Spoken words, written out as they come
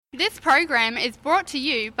This program is brought to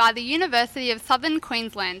you by the University of Southern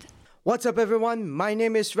Queensland. What's up, everyone? My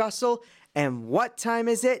name is Russell, and what time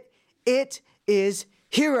is it? It is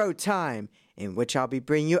Hero Time, in which I'll be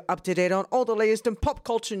bringing you up to date on all the latest in pop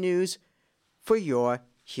culture news for your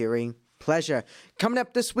hearing pleasure. Coming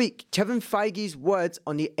up this week, Kevin Feige's words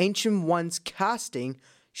on the Ancient Ones casting.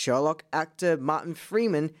 Sherlock actor Martin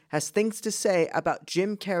Freeman has things to say about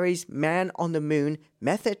Jim Carrey's Man on the Moon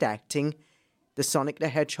method acting. The Sonic the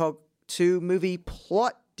Hedgehog 2 movie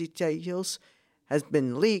plot details has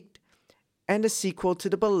been leaked, and a sequel to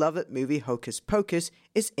the beloved movie Hocus Pocus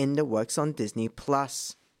is in the works on Disney+.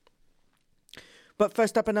 But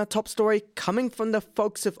first up in our top story, coming from the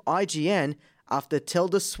folks of IGN, after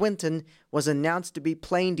Tilda Swinton was announced to be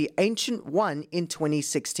playing the Ancient One in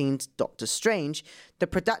 2016's Doctor Strange, the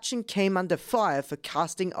production came under fire for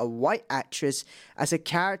casting a white actress as a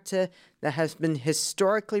character that has been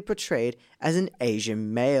historically portrayed as an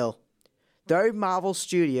Asian male. Though Marvel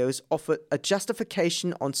Studios offered a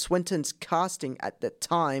justification on Swinton's casting at the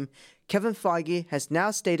time, Kevin Feige has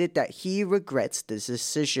now stated that he regrets this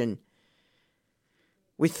decision.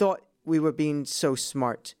 "We thought we were being so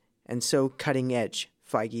smart and so cutting edge,"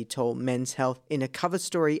 Feige told Men's Health in a cover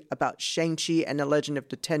story about Shang-Chi and the Legend of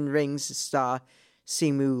the Ten Rings star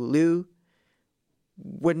Simu Liu.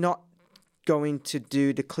 "We're not going to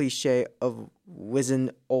do the cliche of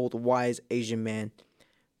wizened old wise Asian man.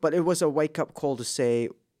 But it was a wake-up call to say,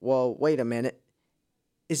 well, wait a minute.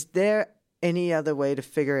 Is there any other way to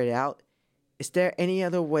figure it out? Is there any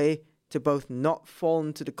other way to both not fall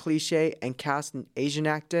into the cliche and cast an Asian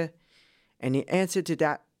actor?" And the answer to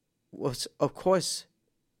that was, of course,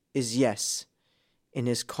 is yes. In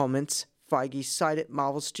his comments, Feige cited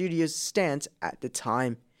Marvel Studios' stance at the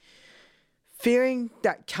time. Fearing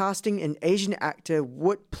that casting an Asian actor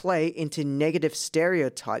would play into negative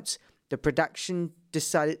stereotypes, the production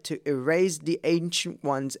decided to erase the Ancient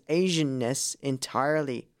One's Asianness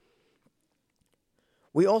entirely.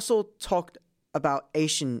 "We also talked about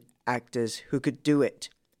Asian actors who could do it.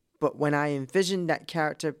 But when I envisioned that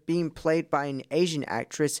character being played by an Asian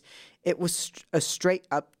actress, it was a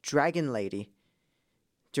straight-up dragon lady,"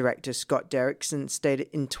 director Scott Derrickson stated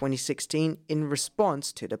in 2016 in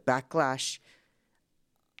response to the backlash.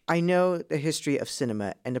 "I know the history of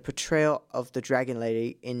cinema and the portrayal of the dragon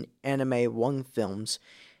lady in anime Wong films,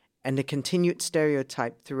 and the continued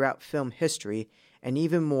stereotype throughout film history, and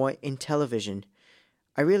even more in television.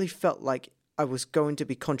 I really felt like I was going to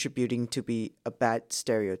be contributing to be a bad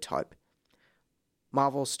stereotype."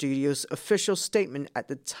 Marvel Studios' official statement at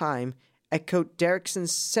the time echoed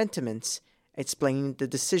Derrickson's sentiments, explaining the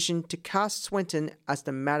decision to cast Swinton as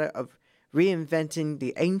the matter of reinventing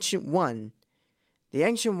the Ancient One. The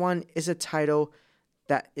Ancient One is a title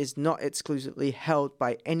that is not exclusively held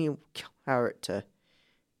by any character,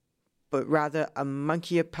 but rather a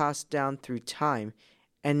monkey passed down through time,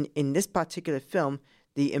 and in this particular film,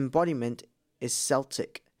 the embodiment is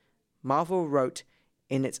Celtic. Marvel wrote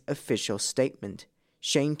in its official statement,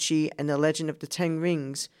 "Shang-Chi and the Legend of the Ten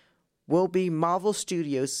Rings will be Marvel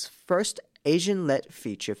Studios' first Asian-led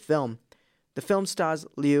feature film. The film stars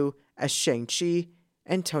Liu as Shang-Chi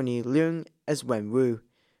and Tony Leung as Wenwu,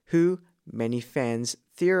 who many fans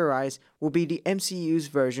theorize will be the MCU's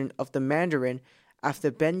version of the Mandarin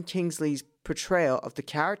after Ben Kingsley's portrayal of the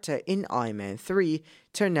character in Iron Man 3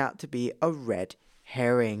 turned out to be a red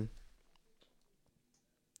herring."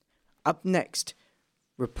 Up next,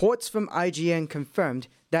 reports from IGN confirmed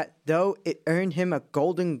that though it earned him a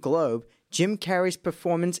Golden Globe, Jim Carrey's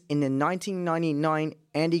performance in the 1999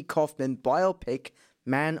 Andy Kaufman biopic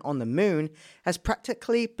Man on the Moon has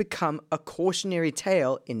practically become a cautionary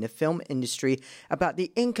tale in the film industry about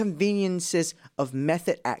the inconveniences of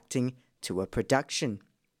method acting to a production.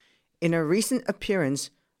 In a recent appearance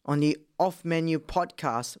on the Off-Menu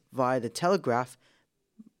podcast via The Telegraph,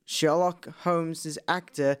 Sherlock Holmes'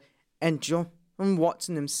 actor and John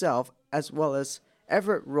Watson himself, as well as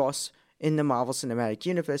Everett Ross in the Marvel Cinematic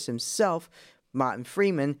Universe himself, Martin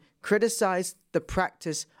Freeman, criticized the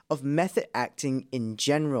practice of method acting in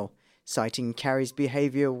general, citing Carrey's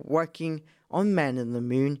behavior working on Man on the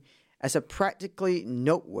Moon as a practically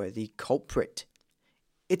noteworthy culprit.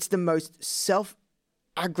 "It's the most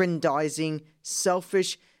self-aggrandizing,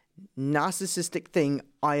 selfish, narcissistic thing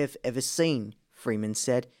I have ever seen," Freeman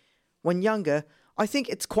said. "When younger, I think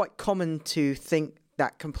it's quite common to think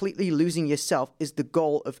that completely losing yourself is the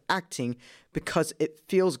goal of acting because it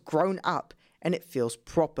feels grown up and it feels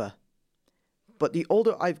proper. But the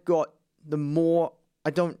older I've got, the more I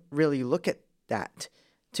don't really look at that.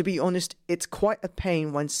 To be honest, it's quite a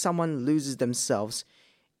pain when someone loses themselves.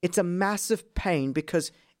 It's a massive pain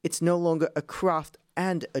because it's no longer a craft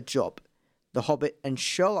and a job. The Hobbit and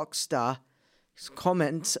Sherlock star's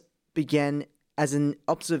comments began as an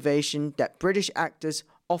observation that British actors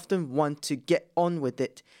often want to get on with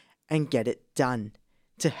it and get it done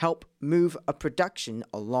to help move a production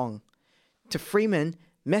along. To Freeman,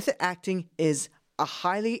 method acting is a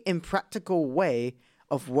highly impractical way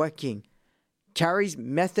of working. Carrey's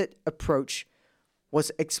method approach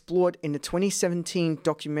was explored in the 2017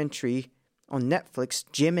 documentary on Netflix,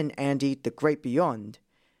 Jim and Andy, The Great Beyond.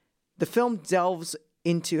 The film delves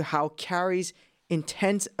into how Carrey's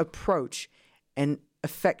intense approach and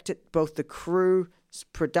affected both the crew's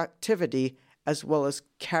productivity as well as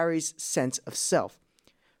Carrey's sense of self.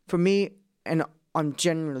 For me, and I'm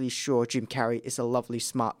generally sure Jim Carrey is a lovely,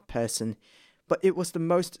 smart person, but it was the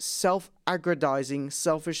most self-aggrandizing,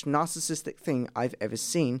 selfish, narcissistic thing I've ever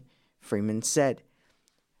seen, Freeman said.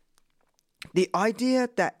 The idea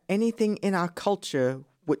that anything in our culture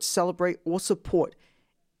would celebrate or support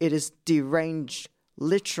it is deranged,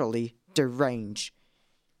 literally deranged.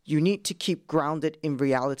 You need to keep grounded in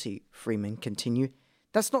reality, Freeman continued.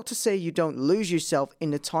 That's not to say you don't lose yourself in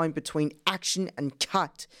the time between action and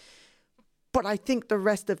cut, but I think the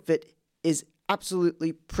rest of it is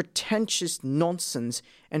absolutely pretentious nonsense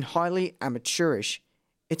and highly amateurish.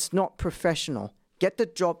 It's not professional. Get the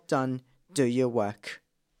job done, do your work.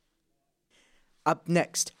 Up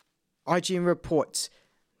next, IGN reports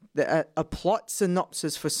that a plot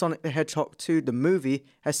synopsis for Sonic the Hedgehog 2, the movie,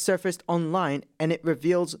 has surfaced online and it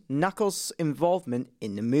reveals Knuckles' involvement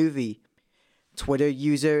in the movie. Twitter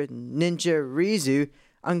user Ninja Rizu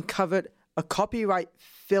uncovered a copyright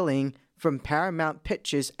filing from Paramount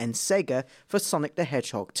Pictures and Sega for Sonic the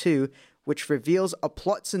Hedgehog 2, which reveals a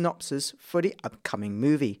plot synopsis for the upcoming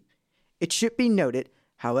movie. It should be noted,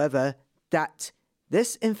 however, that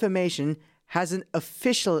this information hasn't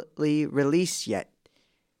officially released yet,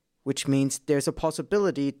 which means there's a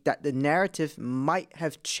possibility that the narrative might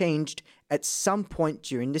have changed at some point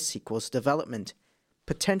during the sequel's development.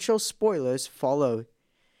 Potential spoilers follow.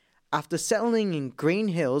 After settling in Green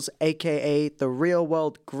Hills, aka the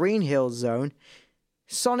real-world Green Hills Zone,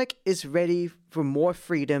 Sonic is ready for more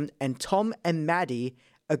freedom and Tom and Maddie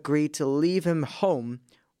agree to leave him home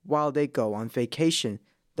while they go on vacation.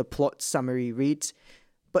 The plot summary reads,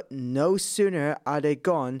 but no sooner are they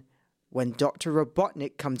gone when Dr.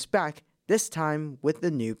 Robotnik comes back, this time with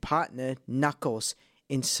the new partner, Knuckles,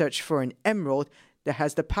 in search for an emerald that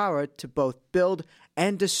has the power to both build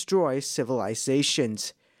and destroy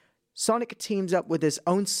civilizations. Sonic teams up with his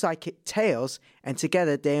own psychic Tails, and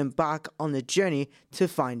together they embark on a journey to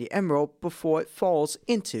find the emerald before it falls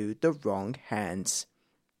into the wrong hands.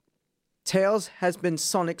 Tails has been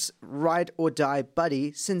Sonic's ride-or-die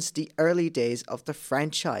buddy since the early days of the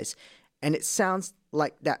franchise, and it sounds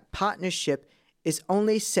like that partnership is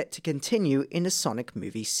only set to continue in the Sonic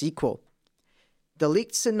movie sequel. The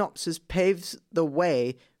leaked synopsis paves the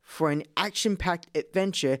way for an action-packed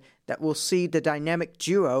adventure that will see the dynamic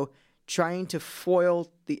duo trying to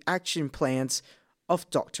foil the action plans of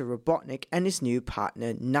Dr. Robotnik and his new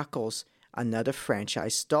partner Knuckles, another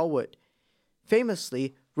franchise stalwart.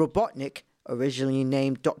 Famously, Robotnik, originally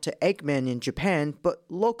named Dr. Eggman in Japan but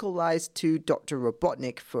localized to Dr.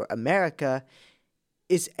 Robotnik for America,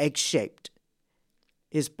 is egg-shaped.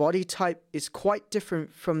 His body type is quite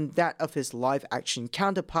different from that of his live-action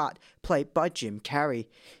counterpart played by Jim Carrey,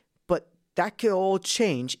 but that could all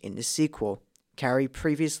change in the sequel. Carrey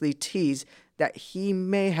previously teased that he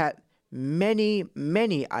may have many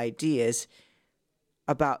ideas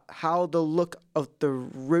about how the look of the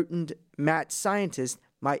rooted mad scientist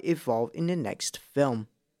might evolve in the next film.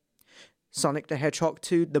 Sonic the Hedgehog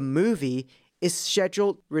 2, the movie, is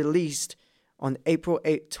scheduled released on April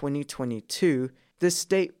 8, 2022. This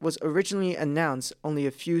date was originally announced only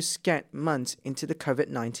a few scant months into the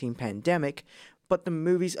COVID-19 pandemic, but the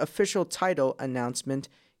movie's official title announcement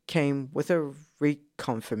came with a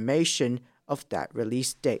reconfirmation of that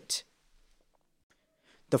release date.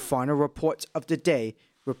 The final reports of the day,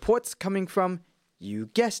 reports coming from,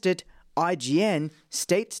 you guessed it, IGN,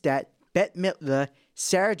 states that Bette Midler,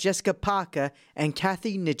 Sarah Jessica Parker, and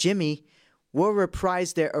Kathy Najimy will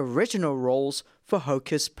reprise their original roles for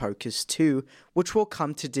Hocus Pocus 2, which will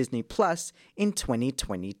come to Disney Plus in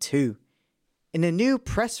 2022. In a new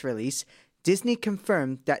press release, Disney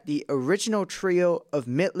confirmed that the original trio of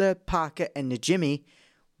Midler, Parker, and Najimy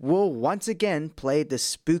will once again play the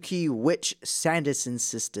spooky witch Sanderson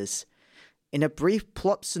sisters. In a brief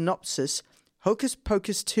plot synopsis, Hocus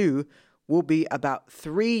Pocus 2 will be about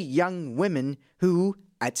 3 young women who,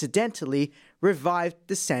 accidentally, revived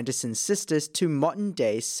the Sanderson sisters to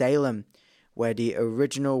modern-day Salem, where the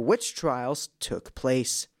original witch trials took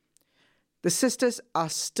place. The sisters are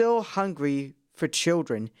still hungry for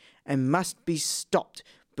children and must be stopped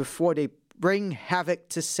before they bring havoc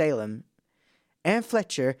to Salem. Anne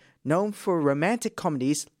Fletcher, known for romantic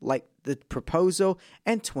comedies like The Proposal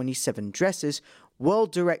and 27 Dresses, will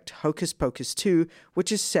direct Hocus Pocus 2,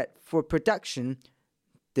 which is set for production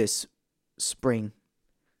this spring.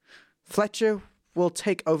 Fletcher will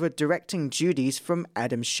take over directing duties from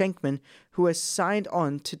Adam Shankman, who has signed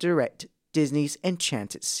on to direct Disney's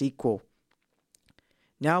Enchanted sequel.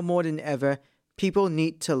 Now more than ever, people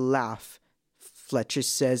need to laugh, Fletcher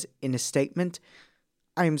says in a statement.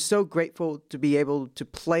 I am so grateful to be able to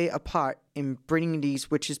play a part in bringing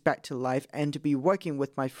these witches back to life, and to be working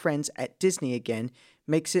with my friends at Disney again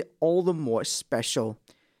makes it all the more special.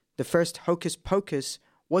 The first Hocus Pocus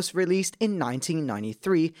was released in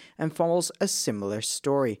 1993 and follows a similar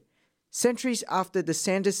story. Centuries after the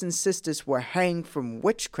Sanderson sisters were hanged from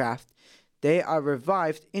witchcraft, they are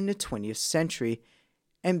revived in the 20th century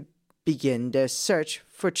and begin their search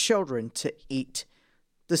for children to eat.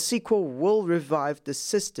 The sequel will revive the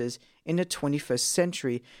sisters in the 21st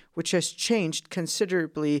century, which has changed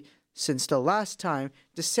considerably since the last time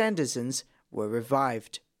the Sandersons were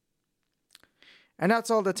revived. And that's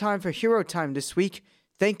all the time for Hero Time this week.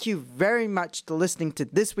 Thank you very much for listening to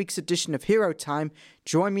this week's edition of Hero Time.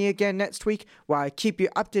 Join me again next week, where I keep you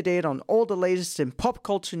up to date on all the latest in pop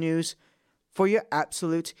culture news for your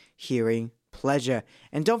absolute hearing pleasure.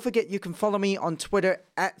 And don't forget, you can follow me on Twitter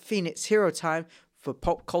at Phoenix Hero Time for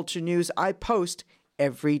pop culture news I post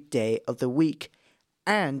every day of the week.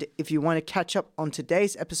 And if you want to catch up on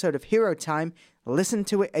today's episode of Hero Time, listen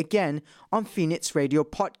to it again on Phoenix Radio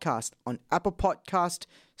Podcast on Apple Podcast,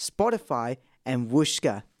 Spotify, and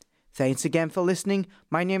Whooshka. Thanks again for listening.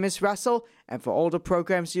 My name is Russell, and for all the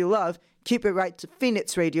programs you love, keep it right to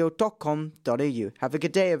phoenixradio.com.au. Have a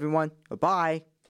good day, everyone. Bye-bye.